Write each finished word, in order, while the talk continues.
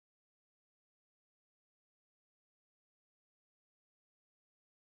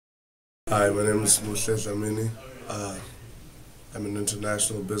Hi, my name is Muhle Dlamini. I'm an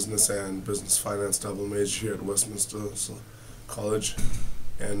international business and business finance double major here at Westminster College,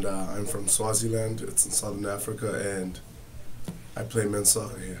 and I'm from Swaziland. It's in Southern Africa, and I play men's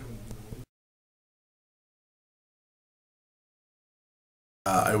soccer here.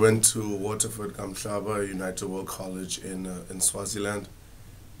 I went to Waterford Kamhlaba United World College in Swaziland,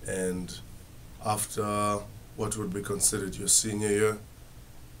 and after what would be considered your senior year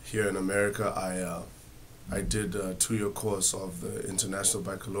here in America, I did a 2-year course of the International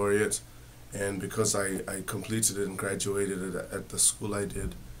Baccalaureate, and because I completed it and graduated it at the school I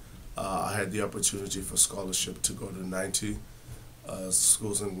did, I had the opportunity for scholarship to go to 90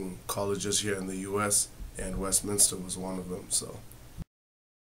 schools and colleges here in the U.S., and Westminster was one of them. So,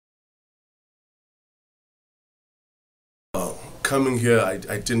 coming here, I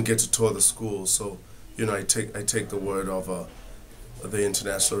didn't get to tour the school, so I take the word of the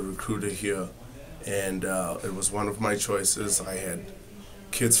international recruiter here, and it was one of my choices. I had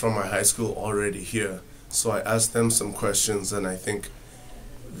kids from my high school already here, so I asked them some questions, and I think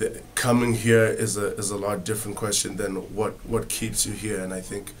coming here is a lot different question than what keeps you here. And I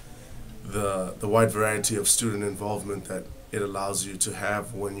think the wide variety of student involvement that it allows you to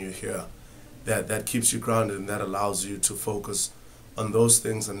have when you're here, that keeps you grounded, and that allows you to focus on those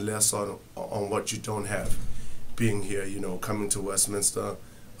things and less on what you don't have. Being here, coming to Westminster,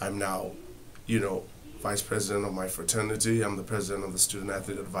 I'm now, vice president of my fraternity. I'm the president of the Student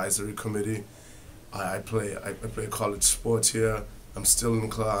Athlete Advisory Committee. I play college sports here. I'm still in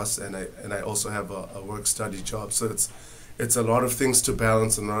class, and I also have a work-study job. So it's a lot of things to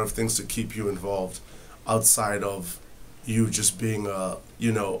balance and a lot of things to keep you involved outside of you just being a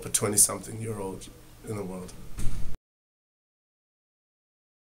 20-something-year-old in the world.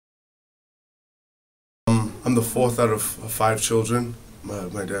 I'm the fourth out of 5 children,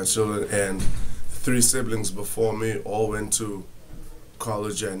 my dad's children, and 3 siblings before me all went to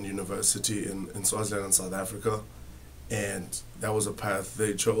college and university in Swaziland and South Africa, and that was a path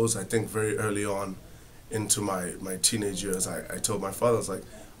they chose. I think very early on into my teenage years, I told my father, I was like,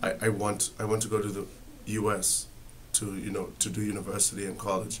 I want to go to the U.S. to do university and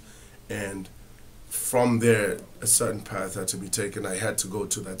college, and from there a certain path had to be taken. I had to go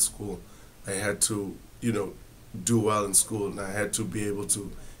to that school. I had to do well in school, and I had to be able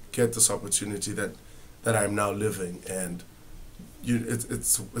to get this opportunity that I'm now living. And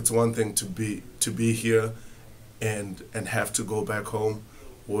it's one thing to be here and have to go back home,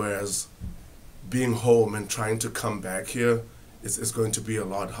 whereas being home and trying to come back here is going to be a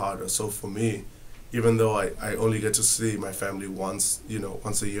lot harder. So for me, even though I only get to see my family once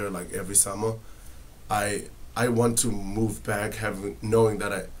a year, like every summer, I want to move back knowing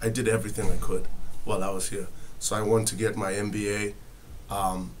that I did everything I could while I was here. So I want to get my MBA.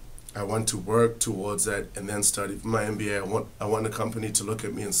 I want to work towards that and then study for my MBA. I want a company to look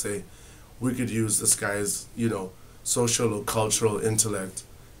at me and say, we could use this guy's social or cultural intellect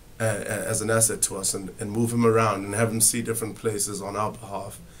as an asset to us, and move him around and have him see different places on our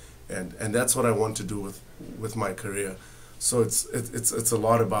behalf. And that's what I want to do with my career. So it's a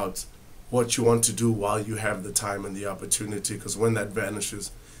lot about what you want to do while you have the time and the opportunity, because when that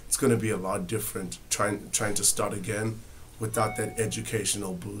vanishes, it's going to be a lot different trying to start again without that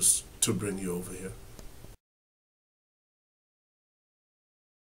educational boost to bring you over here.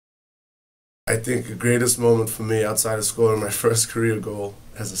 I think the greatest moment for me outside of scoring my first career goal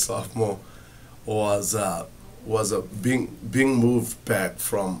as a sophomore was being moved back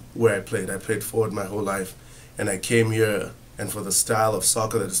from where I played. I played forward my whole life, and I came here, and for the style of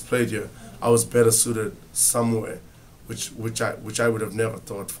soccer that is played here, I was better suited somewhere, which I would have never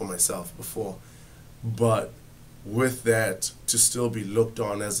thought for myself before. But with that, to still be looked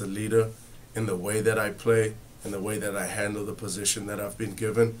on as a leader in the way that I play and the way that I handle the position that I've been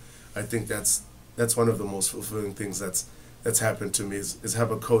given, I think that's one of the most fulfilling things that's happened to me, is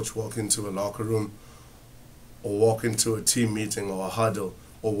have a coach walk into a locker room, or walk into a team meeting or a huddle,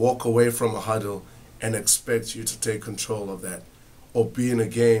 or walk away from a huddle and expect you to take control of that, or be in a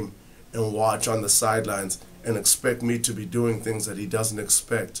game and watch on the sidelines and expect me to be doing things that he doesn't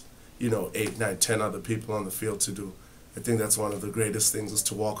expect 8, 9, 10 other people on the field to do. I think that's one of the greatest things, is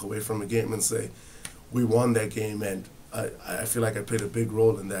to walk away from a game and say, we won that game, and I feel like I played a big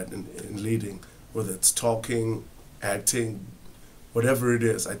role in that, in leading, whether it's talking, acting, whatever it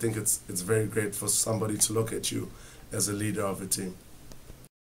is. I think it's very great for somebody to look at you as a leader of a team.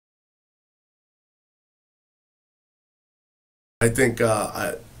 I think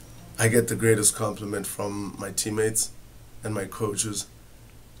I get the greatest compliment from my teammates and my coaches.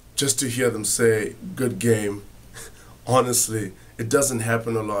 Just to hear them say, good game, honestly, it doesn't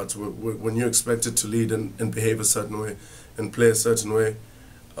happen a lot. When you're expected to lead and behave a certain way and play a certain way,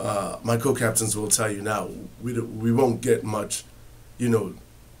 my co-captains will tell you now, we won't get much,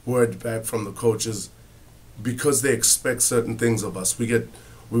 word back from the coaches because they expect certain things of us. We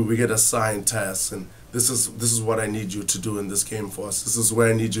get assigned tasks, and this is what I need you to do in this game for us. This is where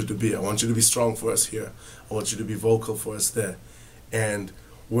I need you to be. I want you to be strong for us here. I want you to be vocal for us there. And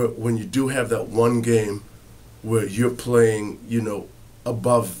when you do have that one game where you're playing,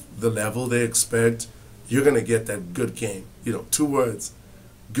 above the level they expect, you're gonna get that good game. 2 words,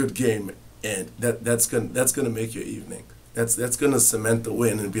 good game, and that's gonna make your evening. That's gonna cement the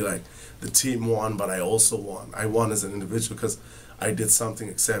win and be like, the team won, but I also won. I won as an individual because I did something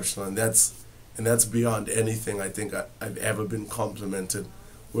exceptional, and that's beyond anything I think I've ever been complimented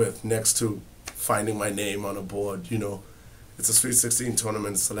with, next to finding my name on a board. It's a Sweet 16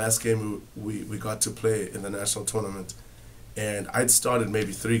 tournament. It's the last game we got to play in the national tournament, and I'd started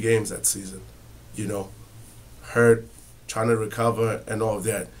maybe 3 games that season, hurt, trying to recover and all of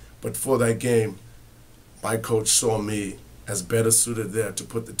that. But for that game, my coach saw me as better suited there to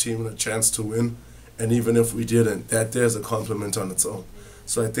put the team in a chance to win. And even if we didn't, that there's a compliment on its own.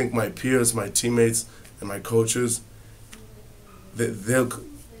 So I think my peers, my teammates, and my coaches,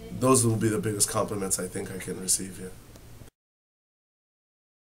 those will be the biggest compliments I think I can receive here.